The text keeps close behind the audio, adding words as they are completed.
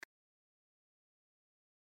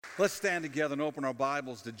Let's stand together and open our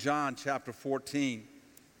Bibles to John chapter 14,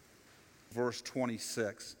 verse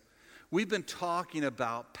 26. We've been talking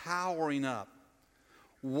about powering up,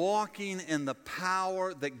 walking in the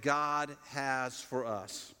power that God has for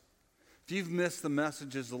us. If you've missed the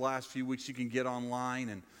messages the last few weeks, you can get online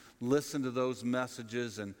and listen to those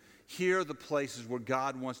messages and hear the places where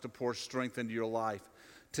God wants to pour strength into your life.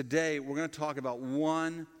 Today, we're going to talk about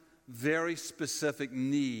one very specific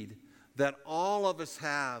need that all of us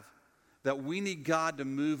have, that we need God to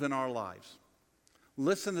move in our lives.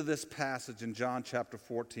 Listen to this passage in John chapter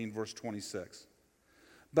 14, verse 26.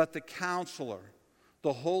 But the Counselor,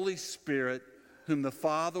 the Holy Spirit, whom the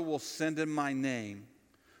Father will send in my name,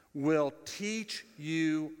 will teach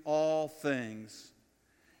you all things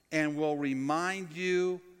and will remind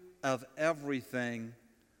you of everything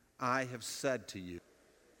I have said to you.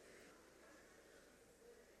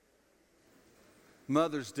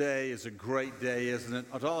 Mother's Day is a great day, isn't it?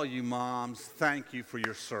 To all you moms, thank you for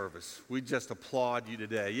your service. We just applaud you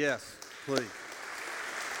today. Yes, please.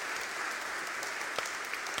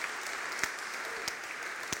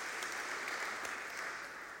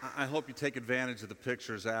 I hope you take advantage of the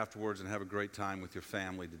pictures afterwards and have a great time with your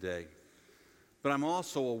family today. But I'm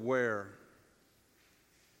also aware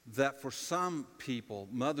that for some people,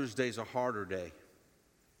 Mother's Day is a harder day.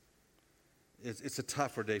 It's a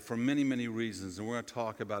tougher day for many, many reasons, and we're going to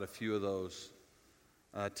talk about a few of those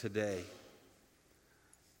today.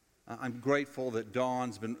 I'm grateful that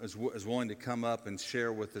Dawn's been is willing to come up and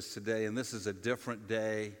share with us today, and this is a different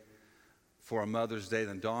day for a Mother's Day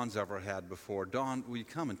than Dawn's ever had before. Dawn, will you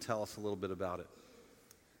come and tell us a little bit about it?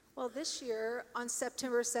 Well, this year, on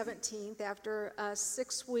September 17th, after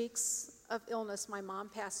 6 weeks of illness, my mom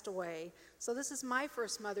passed away. So this is my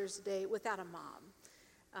first Mother's Day without a mom.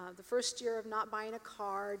 The first year of not buying a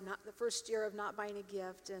card, the first year of not buying a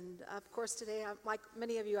gift. And, of course, today, like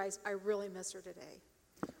many of you, I really miss her today.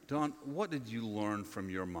 Dawn, what did you learn from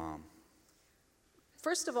your mom?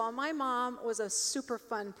 First of all, my mom was a super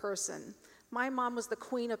fun person. My mom was the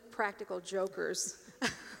queen of practical jokers.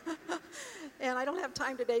 And I don't have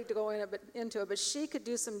time today to go into it, but she could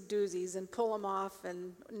do some doozies and pull them off,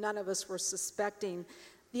 and none of us were suspecting.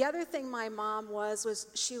 The other thing my mom was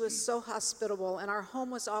she was so hospitable, and our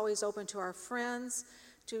home was always open to our friends,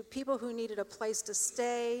 to people who needed a place to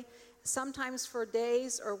stay, sometimes for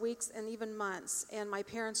days or weeks and even months. And my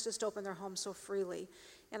parents just opened their home so freely,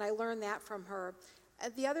 and I learned that from her.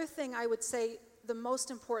 The other thing I would say, the most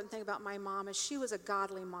important thing about my mom is she was a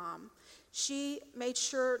godly mom. She made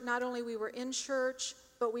sure not only we were in church,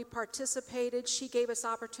 but we participated. She gave us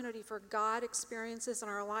opportunity for God experiences in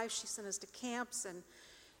our life. She sent us to camps and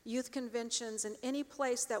youth conventions and any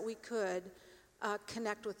place that we could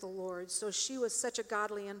connect with the Lord. So she was such a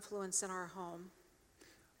godly influence in our home.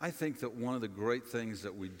 I think that one of the great things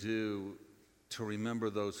that we do to remember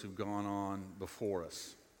those who've gone on before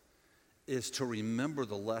us is to remember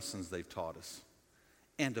the lessons they've taught us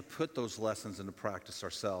and to put those lessons into practice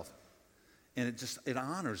ourselves. And it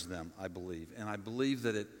honors them, I believe. And I believe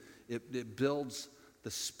that it builds the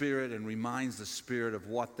spirit and reminds the spirit of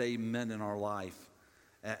what they meant in our life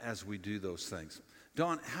as we do those things.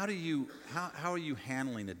 Dawn, how are you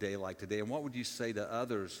handling a day like today? And what would you say to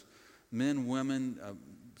others, men, women,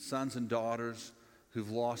 sons and daughters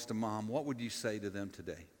who've lost a mom? What would you say to them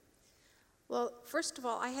today? Well, first of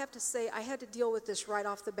all, I have to say I had to deal with this right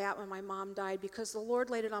off the bat when my mom died, because the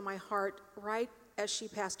Lord laid it on my heart right as she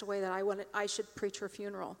passed away that I should preach her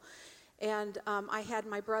funeral. And I had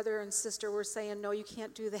my brother and sister were saying, no, you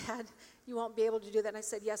can't do that. You won't be able to do that. And I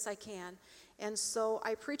said, yes, I can. And so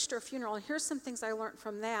I preached her funeral. And here's some things I learned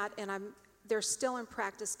from that, and they're still in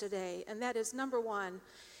practice today. And that is, number one,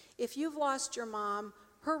 if you've lost your mom,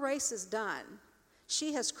 her race is done.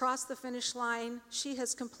 She has crossed the finish line. She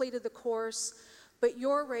has completed the course. But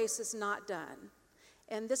your race is not done.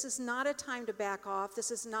 And this is not a time to back off.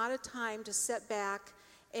 This is not a time to sit back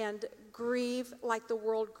and grieve like the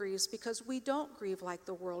world grieves, because we don't grieve like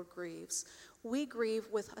the world grieves. We grieve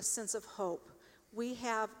with a sense of hope. We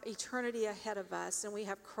have eternity ahead of us, and we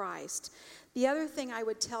have Christ. The other thing I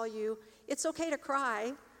would tell you, it's okay to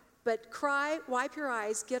cry, but cry, wipe your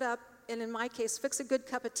eyes, get up, and in my case, fix a good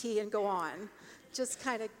cup of tea and go on. Just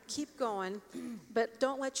kind of keep going, but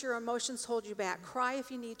don't let your emotions hold you back. Cry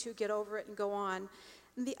if you need to, get over it and go on.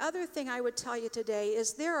 And the other thing I would tell you today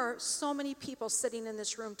is there are so many people sitting in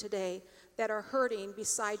this room today that are hurting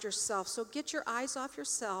beside yourself. So get your eyes off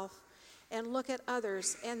yourself and look at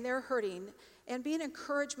others, and they're hurting. And be an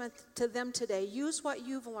encouragement to them today. Use what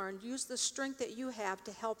you've learned. Use the strength that you have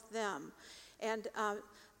to help them. And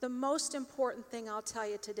the most important thing I'll tell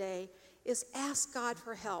you today is ask God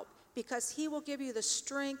for help. because he will give you the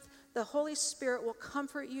strength. The Holy Spirit will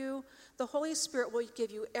comfort you. The Holy Spirit will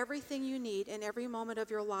give you everything you need in every moment of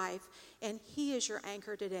your life. And he is your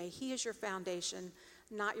anchor today. He is your foundation,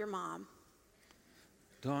 not your mom.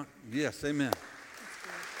 Dawn, yes, amen.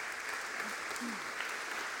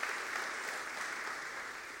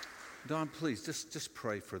 Dawn, please, just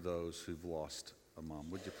pray for those who've lost a mom.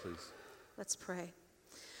 Would you please? Let's pray.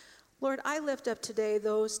 Lord, I lift up today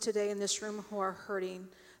those today in this room who are hurting,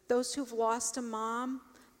 those who've lost a mom,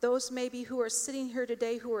 those maybe who are sitting here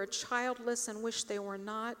today who are childless and wish they were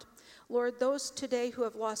not. Lord, those today who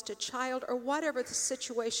have lost a child or whatever the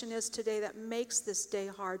situation is today that makes this day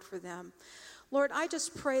hard for them. Lord, I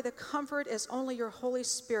just pray the comfort as only your Holy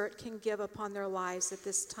Spirit can give upon their lives at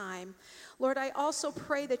this time. Lord, I also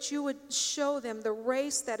pray that you would show them the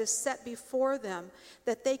race that is set before them,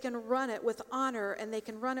 that they can run it with honor and they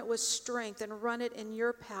can run it with strength and run it in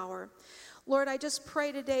your power. Lord, I just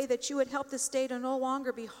pray today that you would help this day to no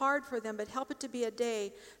longer be hard for them, but help it to be a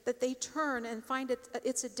day that they turn and find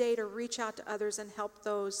it's a day to reach out to others and help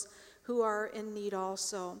those who are in need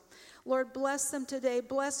also. Lord, bless them today,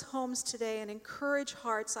 bless homes today, and encourage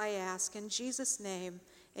hearts, I ask. In Jesus' name,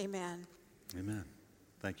 amen. Amen.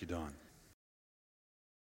 Thank you, Dawn.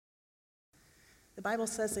 The Bible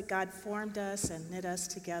says that God formed us and knit us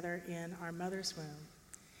together in our mother's womb.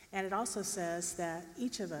 And it also says that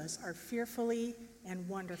each of us are fearfully and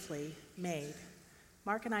wonderfully made.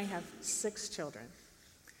 Mark and I have 6 children,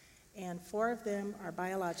 and 4 of them are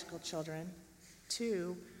biological children.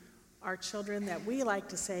 2 are children that we like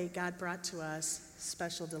to say God brought to us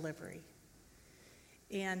special delivery.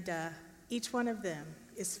 And each one of them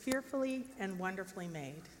is fearfully and wonderfully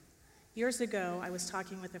made. Years ago, I was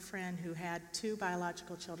talking with a friend who had 2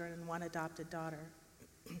 biological children and 1 adopted daughter.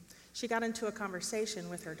 She got into a conversation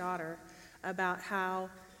with her daughter about how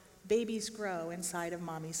babies grow inside of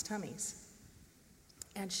mommy's tummies.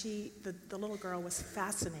 And the little girl was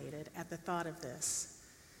fascinated at the thought of this.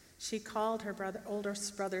 She called her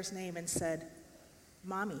oldest brother's name and said,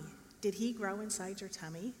 "Mommy, did he grow inside your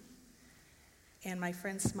tummy?" And my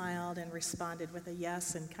friend smiled and responded with a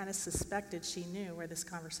yes and kind of suspected she knew where this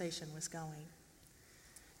conversation was going.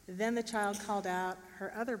 Then the child called out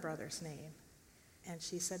her other brother's name, and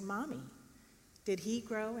she said, "Mommy, did he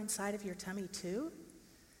grow inside of your tummy too?"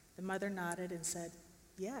 The mother nodded and said,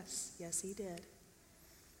 yes, he did.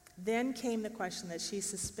 Then came the question that she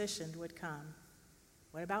suspicioned would come.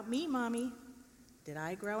 "What about me, Mommy? Did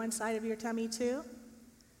I grow inside of your tummy too?"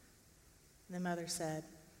 The mother said,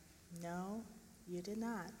 "No, you did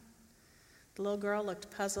not." The little girl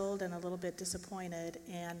looked puzzled and a little bit disappointed,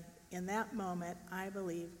 and in that moment, I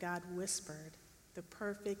believe God whispered the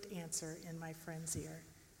perfect answer in my friend's ear.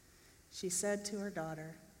 She said to her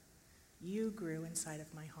daughter, "You grew inside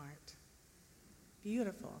of my heart."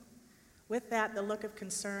 Beautiful. With that, the look of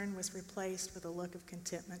concern was replaced with a look of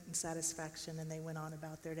contentment and satisfaction, and they went on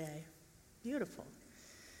about their day. Beautiful.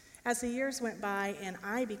 As the years went by and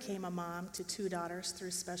I became a mom to 2 daughters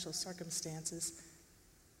through special circumstances,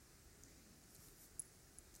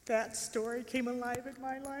 that story came alive in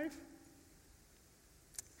my life.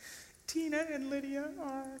 Tina and Lydia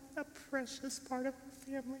are a precious part of our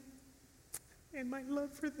family, and my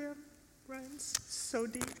love for them runs so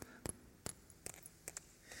deep.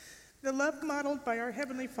 The love modeled by our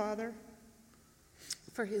Heavenly Father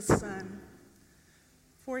for His Son,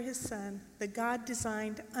 the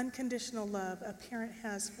God-designed unconditional love a parent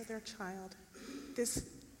has for their child, this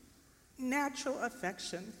natural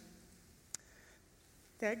affection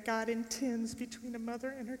that God intends between a mother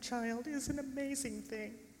and her child is an amazing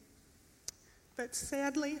thing. But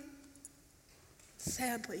sadly,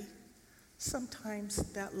 sometimes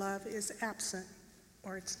that love is absent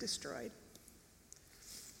or it's destroyed.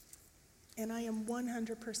 And I am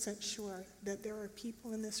 100% sure that there are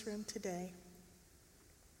people in this room today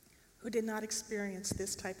who did not experience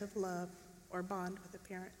this type of love or bond with a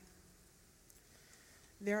parent.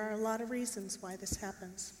 There are a lot of reasons why this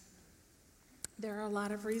happens. There are a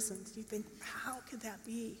lot of reasons. You think, how could that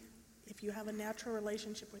be? If you have a natural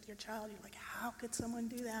relationship with your child, you're like, how could someone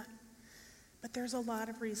do that? But there's a lot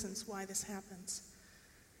of reasons why this happens.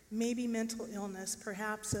 Maybe mental illness,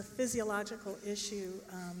 perhaps a physiological issue,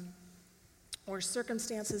 or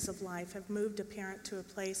circumstances of life have moved a parent to a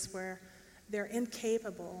place where they're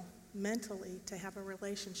incapable mentally to have a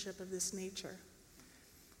relationship of this nature.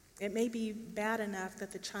 It may be bad enough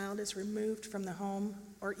that the child is removed from the home,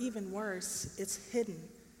 or even worse, it's hidden,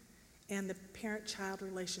 and the parent-child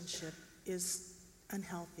relationship is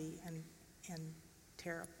unhealthy and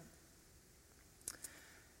terrible.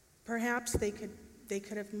 Perhaps they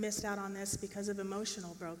could have missed out on this because of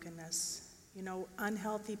emotional brokenness. You know,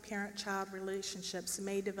 unhealthy parent-child relationships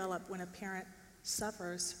may develop when a parent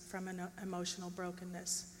suffers from an emotional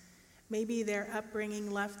brokenness. Maybe their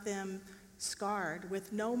upbringing left them scarred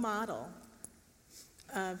with no model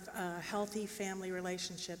of healthy family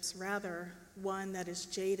relationships, rather one that is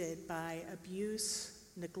jaded by abuse,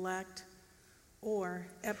 neglect, or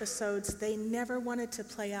episodes they never wanted to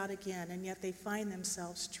play out again, and yet they find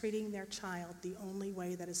themselves treating their child the only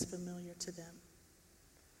way that is familiar to them.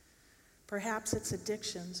 Perhaps it's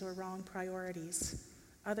addictions or wrong priorities.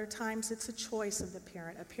 Other times it's a choice of the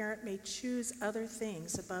parent. A parent may choose other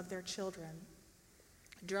things above their children.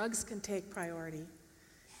 Drugs can take priority.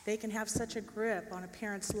 They can have such a grip on a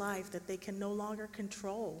parent's life that they can no longer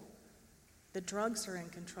control. The drugs are in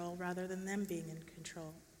control rather than them being in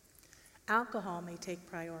control. Alcohol may take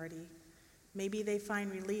priority. Maybe they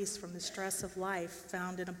find release from the stress of life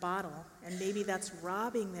found in a bottle, and maybe that's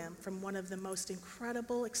robbing them from one of the most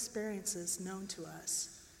incredible experiences known to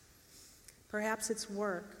us. Perhaps it's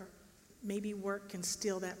work. Maybe work can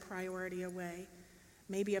steal that priority away.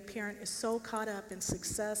 Maybe a parent is so caught up in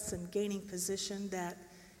success and gaining position that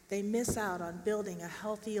they miss out on building a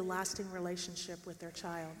healthy, lasting relationship with their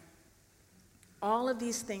child. All of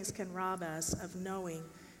these things can rob us of knowing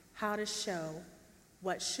how to show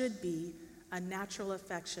what should be a natural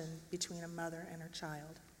affection between a mother and her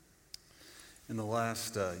child. In the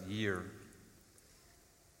last year,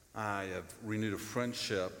 I have renewed a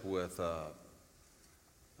friendship with a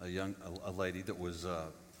lady that was a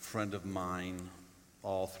friend of mine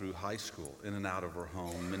all through high school, in and out of her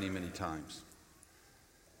home many, many times.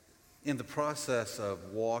 In the process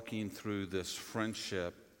of walking through this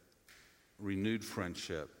friendship, renewed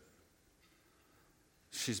friendship,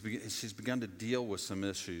 she's begun to deal with some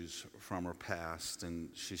issues from her past, and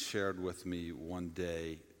she shared with me one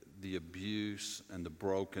day the abuse and the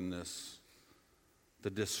brokenness, the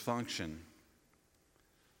dysfunction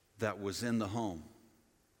that was in the home.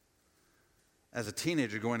 As a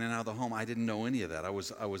teenager going in and out of the home, I didn't know any of that. I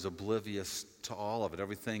was oblivious to all of it.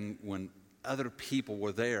 Everything, when other people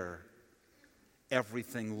were there,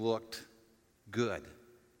 everything looked good.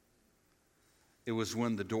 It was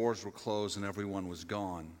when the doors were closed and everyone was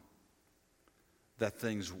gone that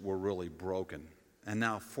things were really broken. And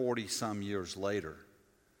now 40-some years later,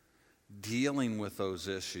 dealing with those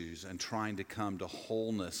issues and trying to come to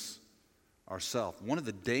wholeness ourselves. One of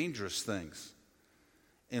the dangerous things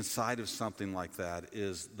inside of something like that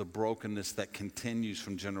is the brokenness that continues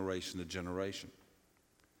from generation to generation.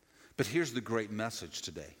 But here's the great message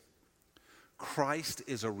today. Christ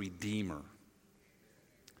is a redeemer.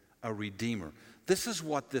 A redeemer. This is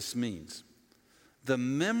what this means. The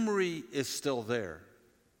memory is still there.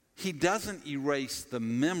 He doesn't erase the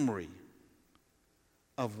memory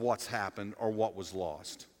of what's happened or what was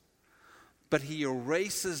lost. But he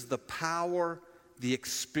erases the power the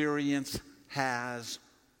experience has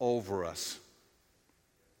over us.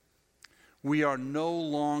 We are no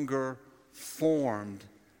longer formed,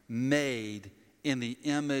 made in the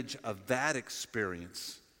image of that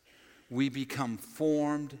experience. We become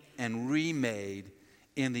formed and remade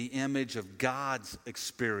in the image of God's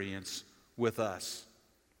experience with us.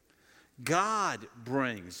 God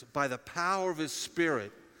brings, by the power of His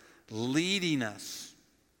Spirit, leading us,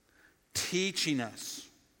 teaching us,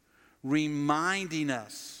 reminding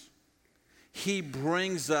us. He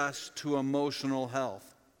brings us to emotional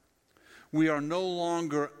health. We are no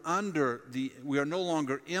longer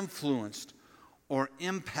influenced or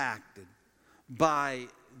impacted by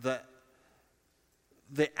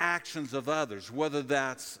the actions of others, whether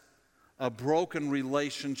that's a broken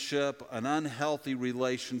relationship, an unhealthy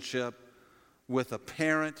relationship with a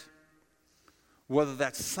parent, whether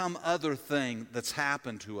that's some other thing that's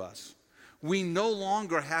happened to us. We no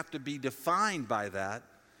longer have to be defined by that,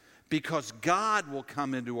 because God will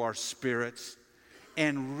come into our spirits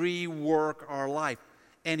and rework our life.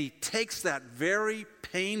 And He takes that very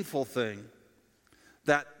painful thing,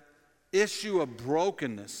 that issue of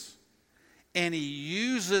brokenness, and He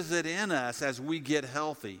uses it in us as we get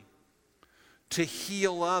healthy to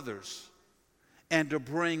heal others and to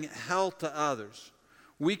bring health to others.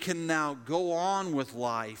 We can now go on with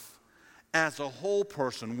life as a whole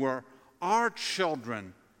person, where our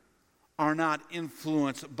children are not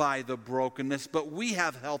influenced by the brokenness, but we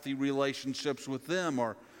have healthy relationships with them.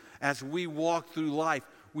 Or as we walk through life,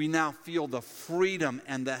 we now feel the freedom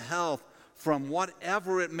and the health from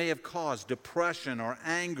whatever it may have caused, depression or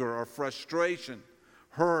anger or frustration,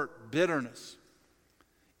 hurt, bitterness.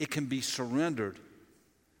 It can be surrendered,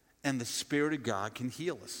 and the Spirit of God can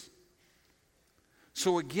heal us.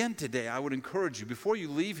 So again today, I would encourage you, before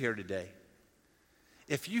you leave here today,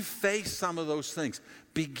 if you face some of those things,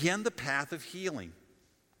 begin the path of healing.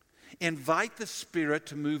 Invite the Spirit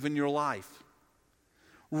to move in your life.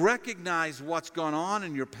 Recognize what's gone on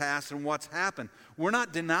in your past and what's happened. We're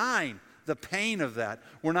not denying the pain of that.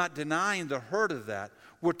 We're not denying the hurt of that.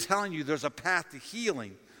 We're telling you there's a path to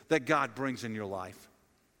healing that God brings in your life.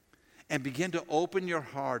 And begin to open your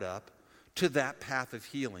heart up to that path of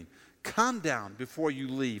healing. Come down before you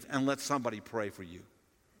leave and let somebody pray for you.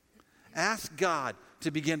 Ask God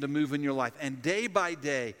to begin to move in your life. And day by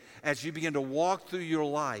day, as you begin to walk through your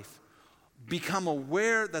life, become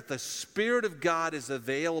aware that the Spirit of God is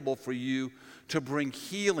available for you to bring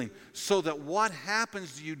healing, so that what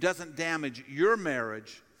happens to you doesn't damage your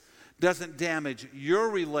marriage, doesn't damage your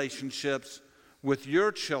relationships with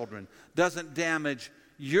your children, doesn't damage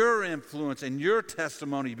your influence and your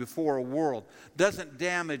testimony before a world, doesn't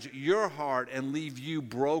damage your heart and leave you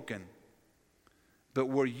broken, but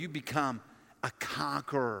where you become a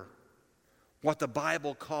conqueror, what the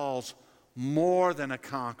Bible calls more than a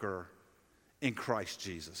conqueror in Christ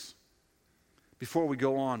Jesus. Before we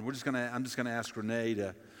go on, I'm just going to ask Renee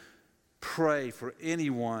to pray for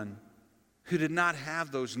anyone who did not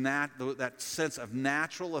have that sense of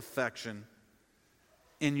natural affection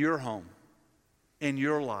in your home, in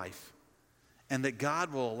your life, and that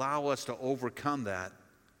God will allow us to overcome that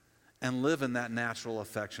and live in that natural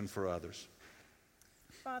affection for others.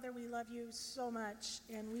 Father, we love you so much,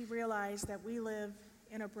 and we realize that we live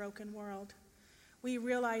in a broken world. We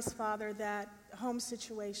realize, Father, that home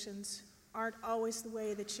situations aren't always the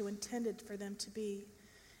way that you intended for them to be.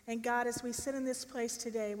 And God, as we sit in this place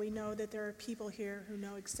today, we know that there are people here who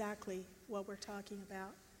know exactly what we're talking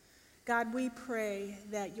about. God, we pray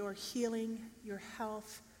that your healing, your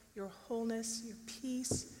health, your wholeness, your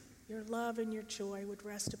peace, your love, and your joy would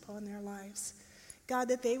rest upon their lives. God,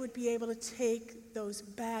 that they would be able to take those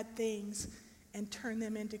bad things and turn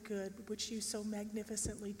them into good, which you so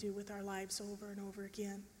magnificently do with our lives over and over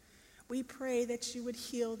again. We pray that you would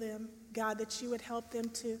heal them, God, that you would help them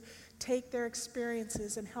to take their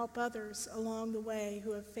experiences and help others along the way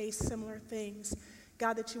who have faced similar things.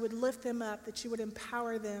 God, that you would lift them up, that you would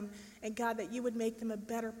empower them, and God, that you would make them a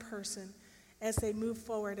better person as they move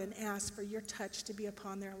forward and ask for your touch to be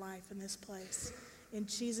upon their life in this place. In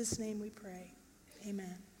Jesus' name we pray.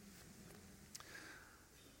 Amen.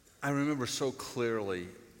 I remember so clearly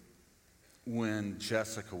when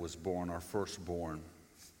Jessica was born, our firstborn,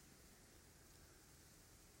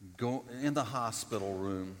 in the hospital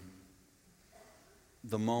room,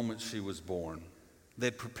 the moment she was born.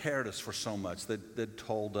 They'd prepared us for so much. They'd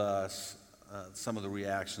told us some of the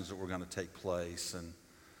reactions that were going to take place, and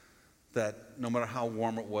that no matter how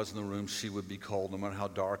warm it was in the room, she would be cold. No matter how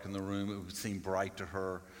dark in the room, it would seem bright to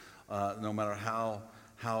her. No matter how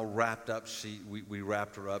wrapped up we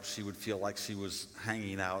wrapped her up, she would feel like she was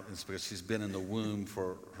hanging out. It's because she's been in the womb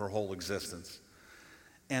for her whole existence.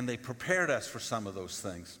 And they prepared us for some of those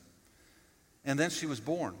things. And then she was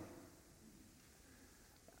born.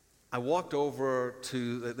 I walked over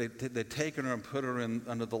to, they'd taken her and put her in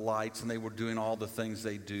under the lights, and they were doing all the things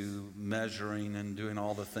they do, measuring and doing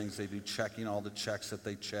all the things they do, checking all the checks that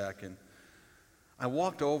they check. And I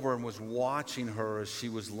walked over and was watching her as she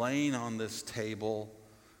was laying on this table,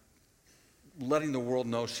 letting the world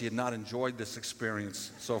know she had not enjoyed this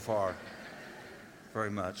experience so far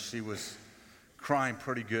very much. She was crying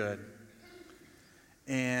pretty good.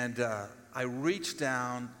 And I reached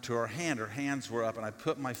down to her hand. Her hands were up, and I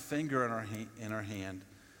put my finger in her hand,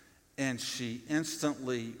 and she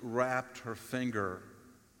instantly wrapped her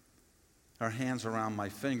hands around my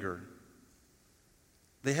finger.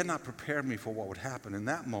 They had not prepared me for what would happen in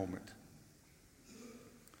that moment.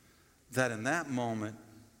 That in that moment,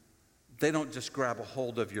 they don't just grab a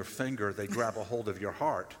hold of your finger, they grab a hold of your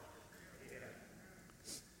heart.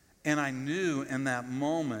 And I knew in that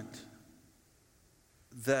moment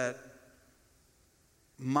that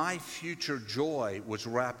my future joy was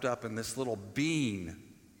wrapped up in this little being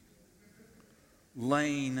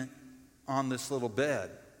laying on this little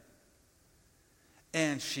bed.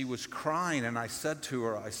 And she was crying, and I said to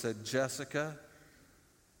her, I said, Jessica,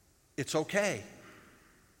 it's okay.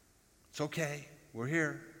 It's okay. We're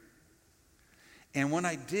here. And when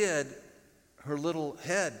I did, her little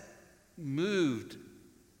head moved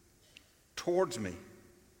towards me.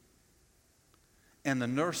 And the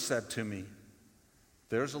nurse said to me,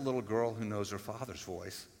 there's a little girl who knows her father's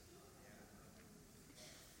voice.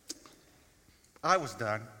 I was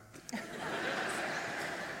done.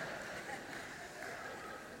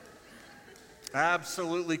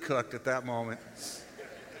 Absolutely cooked at that moment.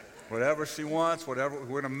 Whatever she wants, whatever,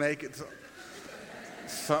 we're going to make it.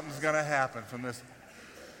 Something's going to happen from this.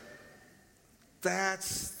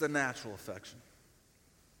 That's the natural affection.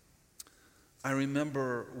 I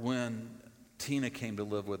remember when Tina came to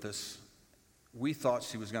live with us, we thought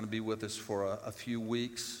she was going to be with us for a few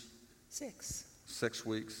weeks. 6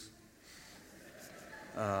 weeks.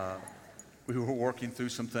 We were working through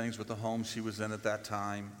some things with the home she was in at that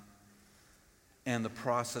time. And the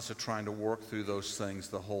process of trying to work through those things,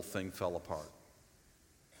 the whole thing fell apart.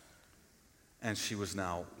 And she was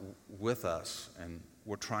now with us, and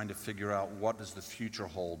we're trying to figure out what does the future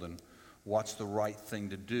hold and what's the right thing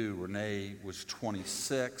to do. Renee was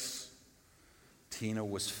 26. Tina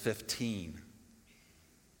was 15.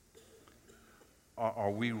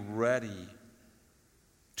 Are we ready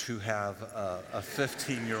to have a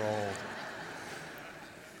 15-year-old?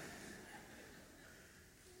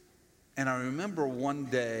 And I remember one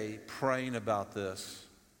day praying about this,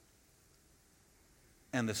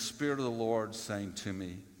 and the Spirit of the Lord saying to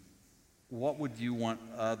me, what would you want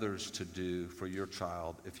others to do for your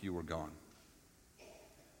child if you were gone?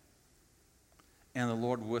 And the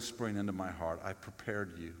Lord whispering into my heart, I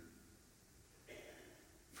prepared you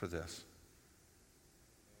for this.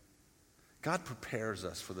 God prepares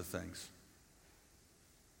us for the things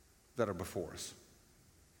that are before us.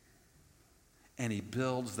 And he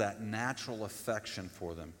builds that natural affection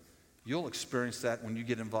for them. You'll experience that when you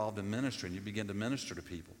get involved in ministry and you begin to minister to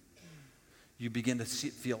people. You begin to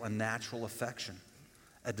feel a natural affection,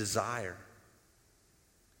 a desire.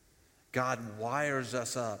 God wires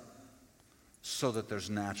us up so that there's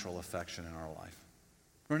natural affection in our life.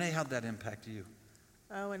 Renee, how'd that impact you?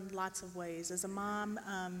 Oh, in lots of ways. As a mom,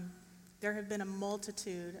 there have been a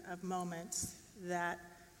multitude of moments that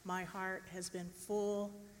my heart has been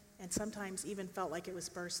full and sometimes even felt like it was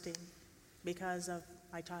bursting because of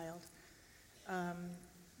my child.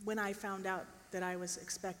 When I found out that I was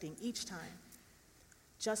expecting each time,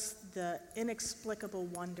 just the inexplicable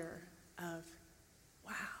wonder of,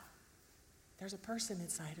 wow, there's a person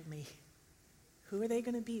inside of me. Who are they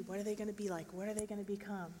going to be? What are they going to be like? What are they going to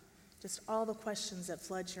become? Just all the questions that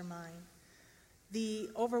flood your mind. The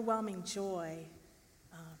overwhelming joy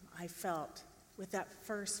I felt with that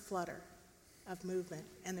first flutter of movement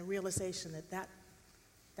and the realization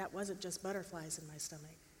that wasn't just butterflies in my stomach.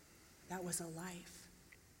 That was a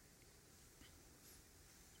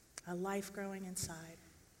life growing inside.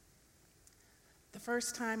 The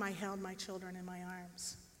first time I held my children in my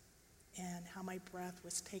arms and how my breath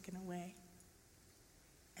was taken away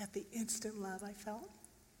at the instant love I felt.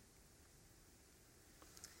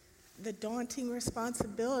 The daunting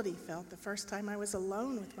responsibility felt the first time I was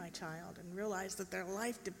alone with my child and realized that their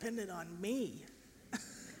life depended on me.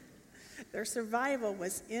 Their survival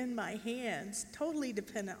was in my hands, totally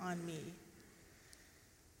dependent on me.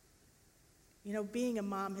 You know, being a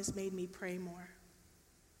mom has made me pray more.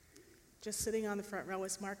 Just sitting on the front row,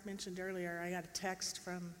 as Mark mentioned earlier, I got a text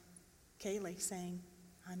from Kaylee saying,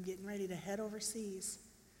 I'm getting ready to head overseas.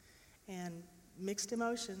 And mixed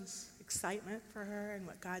emotions, excitement for her and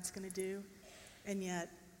what God's going to do, and yet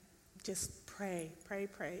just pray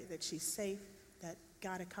that she's safe, that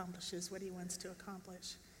God accomplishes what he wants to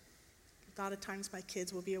accomplish. A lot of times my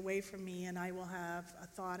kids will be away from me and I will have a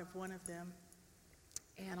thought of one of them,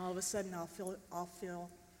 and all of a sudden I'll feel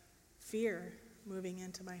fear moving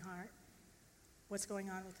into my heart. What's going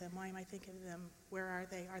on with them? Why am I thinking of them? Where are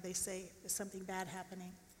they? Are they safe? Is something bad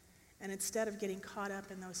happening? And instead of getting caught up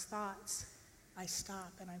in those thoughts, I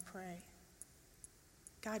stop and I pray.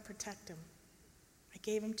 God, protect them. I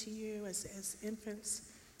gave them to you as infants.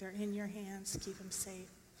 They're in your hands. Keep them safe.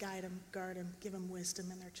 Guide them, guard them, give them wisdom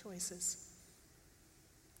in their choices.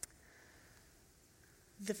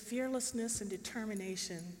 The fearlessness and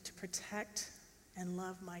determination to protect and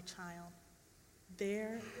love my child.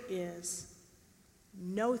 There is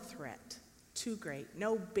no threat too great,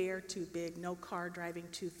 no bear too big, no car driving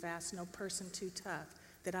too fast, no person too tough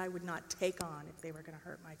that I would not take on if they were going to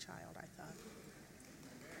hurt my child, I thought.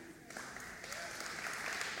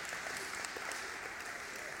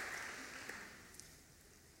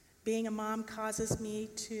 Being a mom causes me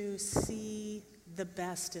to see the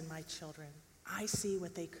best in my children. I see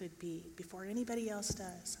what they could be before anybody else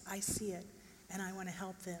does. I see it, and I want to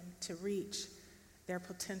help them to reach their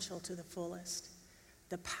potential to the fullest.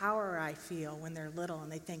 The power I feel when they're little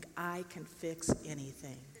and they think, I can fix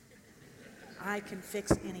anything. I can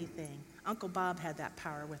fix anything. Uncle Bob had that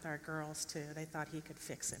power with our girls, too. They thought he could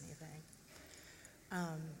fix anything.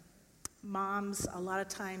 Moms, a lot of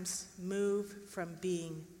times, move from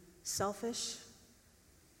being selfish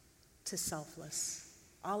to selfless.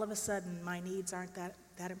 All of a sudden, my needs aren't that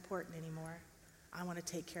important anymore. I want to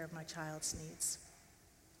take care of my child's needs.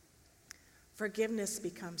 Forgiveness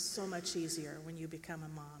becomes so much easier when you become a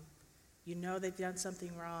mom You know they've done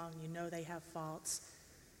something wrong. You know they have faults.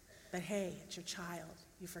 But hey, it's your child.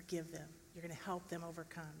 You forgive them. You're going to help them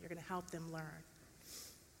overcome. You're going to help them learn.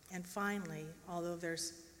 And finally, although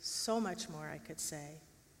there's so much more I could say,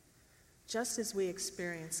 just as we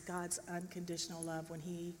experience God's unconditional love when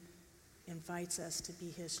he invites us to be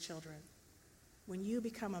his children, when you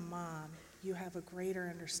become a mom, you have a greater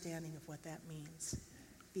understanding of what that means.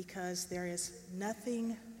 Because there is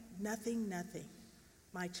nothing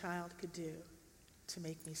my child could do to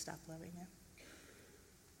make me stop loving him.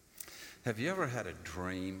 Have you ever had a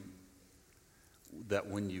dream that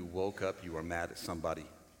when you woke up you were mad at somebody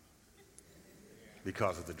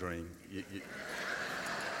because of the dream?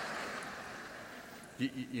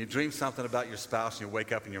 You dream something about your spouse and you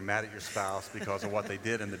wake up and you're mad at your spouse because of what they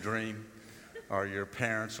did in the dream, or your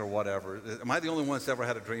parents or whatever. Am I the only one that's ever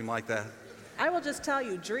had a dream like that? I will just tell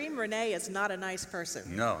you, Dream Renee is not a nice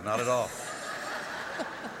person. No, not at all.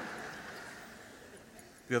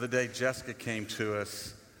 The other day, Jessica came to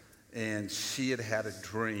us, and she had had a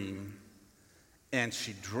dream, and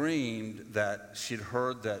she dreamed that she'd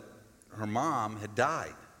heard that her mom had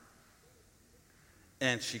died.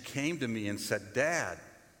 And she came to me and said, "Dad,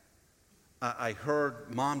 I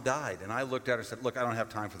heard Mom died." And I looked at her and said, "Look, I don't have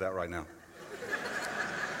time for that right now."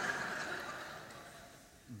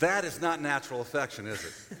 That is not natural affection, is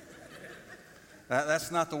it?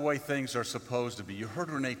 That's not the way things are supposed to be. You heard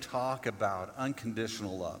Renee talk about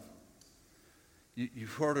unconditional love.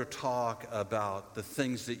 You've heard her talk about the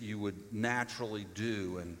things that you would naturally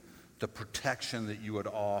do and the protection that you would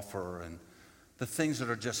offer and the things that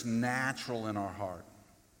are just natural in our heart.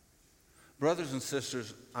 Brothers and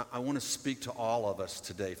sisters, I want to speak to all of us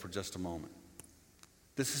today for just a moment.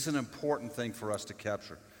 This is an important thing for us to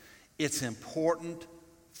capture. It's important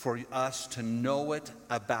for us to know it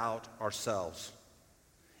about ourselves.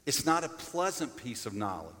 It's not a pleasant piece of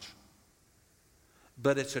knowledge,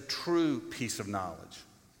 but it's a true piece of knowledge.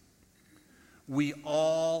 We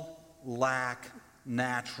all lack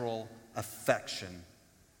natural affection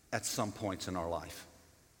at some points in our life.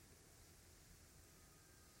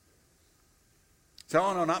 So,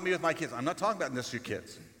 oh no, not me with my kids. I'm not talking about this, your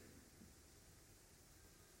kids.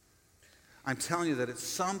 I'm telling you that at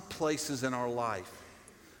some places in our life,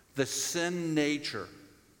 the sin nature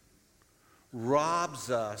robs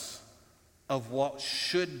us of what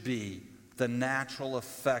should be the natural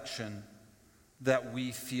affection that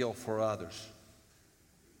we feel for others.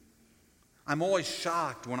 I'm always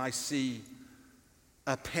shocked when I see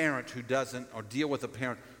a parent who doesn't, or deal with a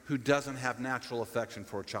parent who doesn't have natural affection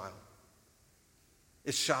for a child.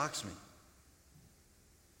 It shocks me.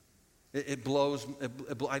 I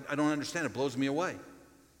don't understand. It blows me away.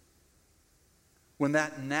 When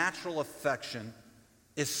that natural affection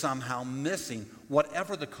is somehow missing,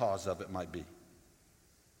 whatever the cause of it might be.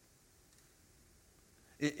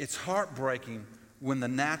 It's heartbreaking when the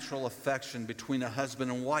natural affection between a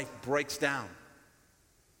husband and wife breaks down.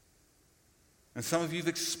 And some of you have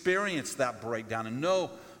experienced that breakdown and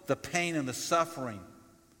know the pain and the suffering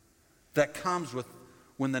that comes with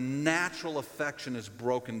when the natural affection is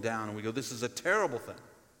broken down. And we go, this is a terrible thing.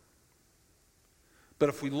 But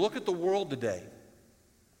if we look at the world today,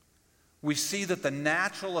 we see that the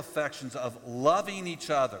natural affections of loving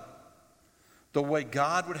each other the way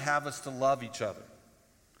God would have us to love each other,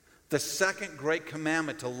 the second great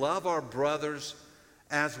commandment, to love our brothers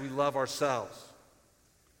as we love ourselves,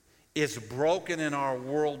 is broken in our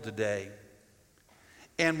world today.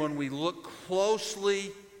 And when we look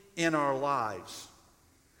closely in our lives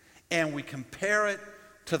and we compare it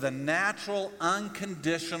to the natural,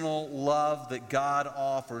 unconditional love that God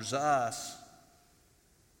offers us,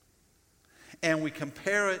 and we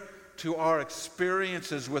compare it to our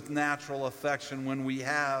experiences with natural affection when we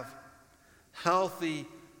have healthy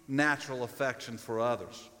natural affection for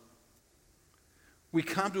others, we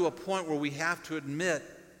come to a point where we have to admit,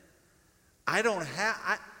 I don't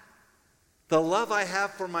have the love I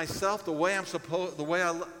have for myself, the way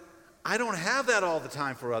I don't have that all the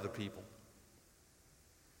time for other people.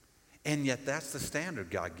 And yet that's the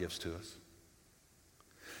standard God gives to us.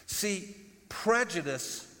 See,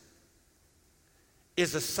 prejudice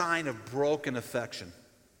is a sign of broken affection.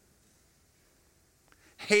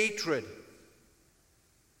 Hatred,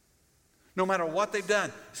 no matter what they've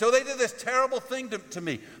done. So they did this terrible thing to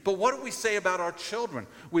me. But what do we say about our children?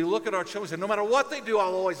 We look at our children and say, no matter what they do,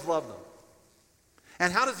 I'll always love them.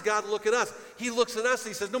 And how does God look at us? He looks at us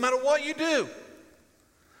and he says, no matter what you do,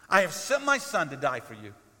 I have sent my son to die for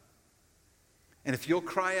you. And if you'll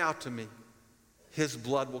cry out to me, his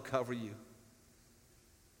blood will cover you.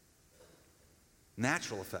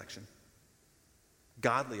 Natural affection.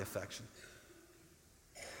 Godly affection.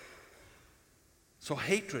 So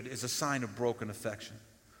hatred is a sign of broken affection.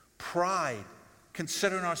 Pride,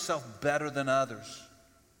 considering ourselves better than others,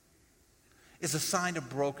 is a sign of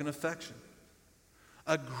broken affection.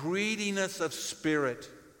 A greediness of spirit.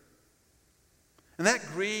 And that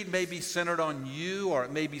greed may be centered on you, or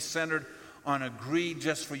it may be centered on a greed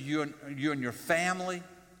just for you and your family.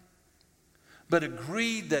 But a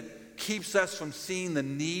greed that keeps us from seeing the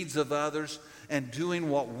needs of others and doing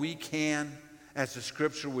what we can, as the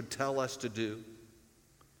Scripture would tell us to do,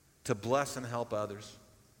 to bless and help others.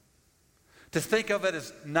 To think of it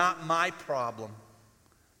as not my problem,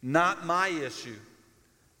 not my issue,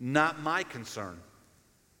 not my concern,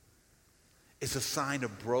 is a sign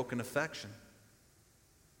of broken affection.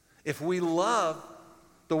 If we love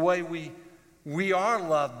the way we are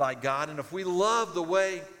loved by God, and if we love the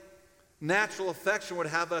way natural affection would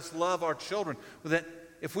have us love our children, then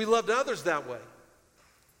if we loved others that way,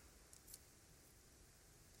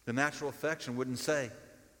 the natural affection wouldn't say,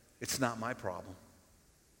 it's not my problem.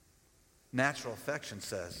 Natural affection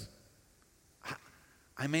says,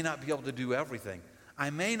 I may not be able to do everything.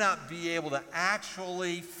 I may not be able to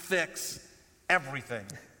actually fix everything,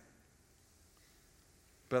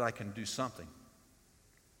 but I can do something.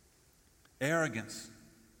 Arrogance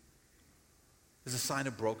is a sign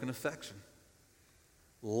of broken affection.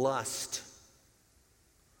 Lust,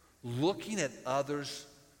 looking at others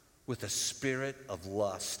with a spirit of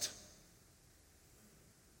lust,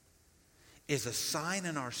 is a sign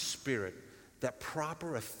in our spirit that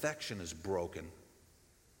proper affection is broken.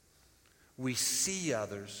 We see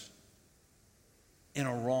others in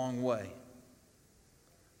a wrong way.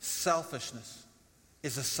 Selfishness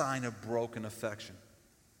is a sign of broken affection.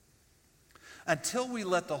 Until we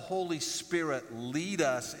let the Holy Spirit lead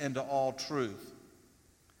us into all truth,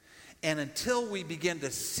 and until we begin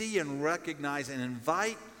to see and recognize and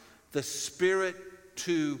invite the Spirit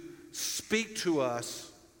to speak to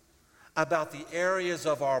us about the areas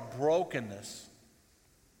of our brokenness,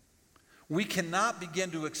 we cannot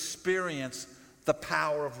begin to experience the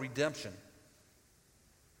power of redemption.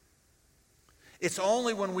 It's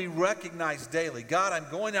only when we recognize daily, God, I'm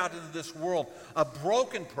going out into this world a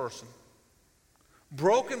broken person,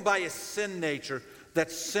 broken by a sin nature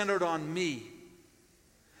that's centered on me.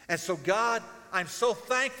 And so, God, I'm so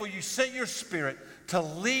thankful you sent your Spirit to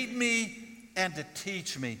lead me and to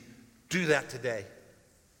teach me. Do that today.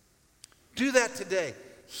 Do that today.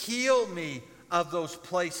 Heal me of those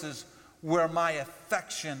places where my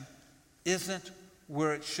affection isn't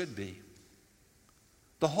where it should be.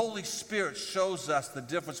 The Holy Spirit shows us the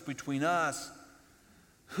difference between us,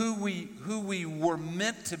 who we were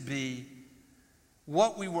meant to be,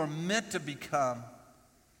 what we were meant to become,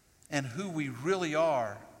 and who we really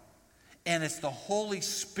are. And it's the Holy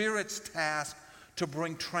Spirit's task to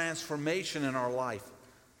bring transformation in our life.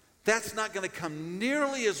 That's not going to come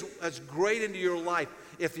nearly as great into your life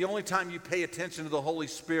if the only time you pay attention to the Holy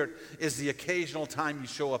Spirit is the occasional time you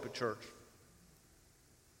show up at church.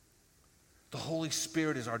 The Holy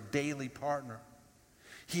Spirit is our daily partner.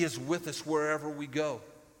 He is with us wherever we go.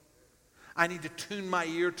 I need to tune my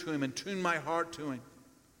ear to Him and tune my heart to Him.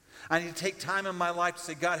 I need to take time in my life to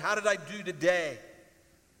say, God, how did I do today?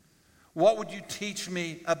 What would you teach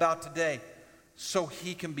me about today? So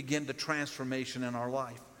He can begin the transformation in our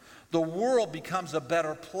life. The world becomes a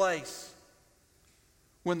better place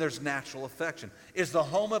when there's natural affection. Is the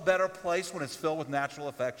home a better place when it's filled with natural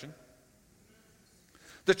affection?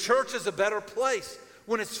 The church is a better place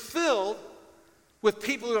when it's filled with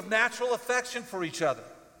people who have natural affection for each other.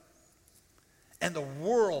 And the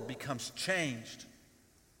world becomes changed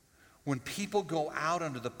when people go out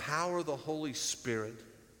under the power of the Holy Spirit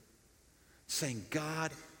saying,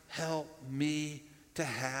 God, help me to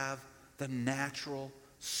have the natural,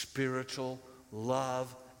 spiritual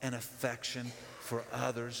love and affection for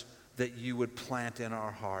others that you would plant in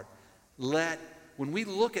our heart. When we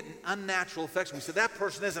look at unnatural affection, we say that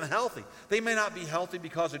person isn't healthy. They may not be healthy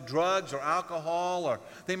because of drugs or alcohol, or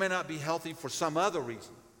they may not be healthy for some other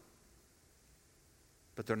reason.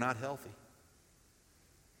 But they're not healthy.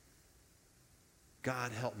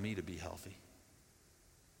 God, help me to be healthy.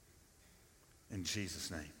 In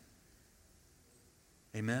Jesus' name.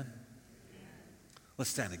 Amen?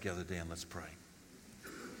 Let's stand together today and let's pray.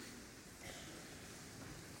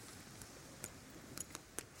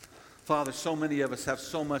 Father, so many of us have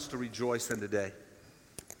so much to rejoice in today.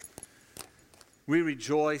 We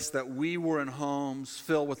rejoice that we were in homes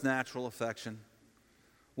filled with natural affection,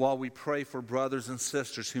 while we pray for brothers and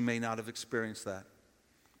sisters who may not have experienced that.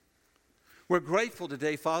 We're grateful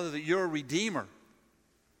today, Father, that you're a redeemer,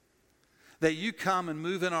 that you come and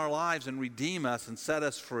move in our lives and redeem us and set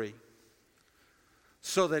us free.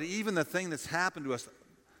 so that even the thing that's happened to us,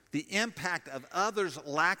 the impact of others'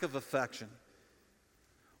 lack of affection,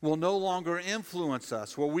 will no longer influence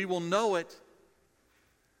us, where we will know it.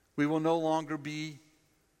 We will no longer be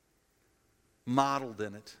modeled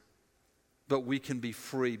in it, but we can be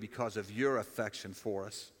free because of your affection for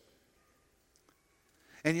us.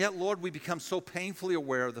 And yet, Lord, we become so painfully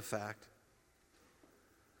aware of the fact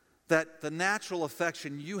that the natural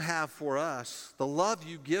affection you have for us, the love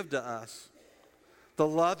you give to us, the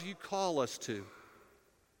love you call us to,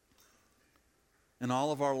 in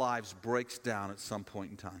all of our lives breaks down at some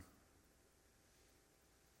point in time.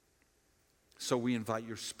 So we invite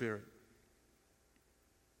your Spirit.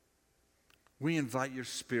 We invite your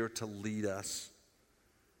Spirit to lead us,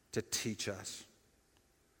 to teach us,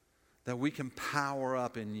 that we can power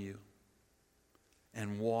up in you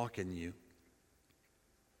and walk in you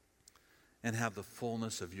and have the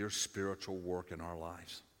fullness of your spiritual work in our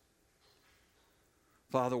lives.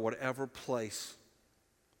 Father, whatever place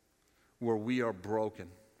where we are broken,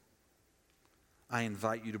 I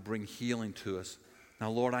invite you to bring healing to us.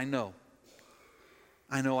 Now, Lord, I know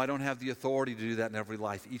I don't have the authority to do that in every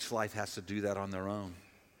life. Each life has to do that on their own.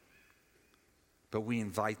 But we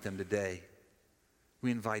invite them today.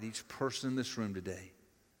 We invite each person in this room today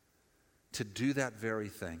to do that very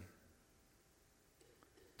thing.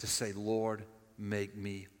 To say, Lord, make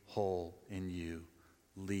me whole in you.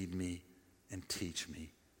 Lead me and teach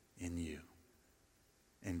me in you.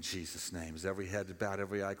 In Jesus' name. As every head bowed,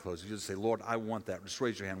 every eye closed, you just say, Lord, I want that. Just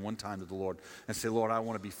raise your hand one time to the Lord and say, Lord, I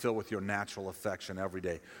want to be filled with your natural affection every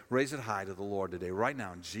day. Raise it high to the Lord today, right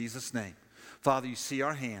now, in Jesus' name. Father, you see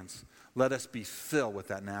our hands. Let us be filled with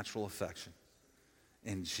that natural affection.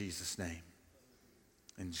 In Jesus' name.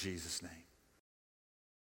 In Jesus' name.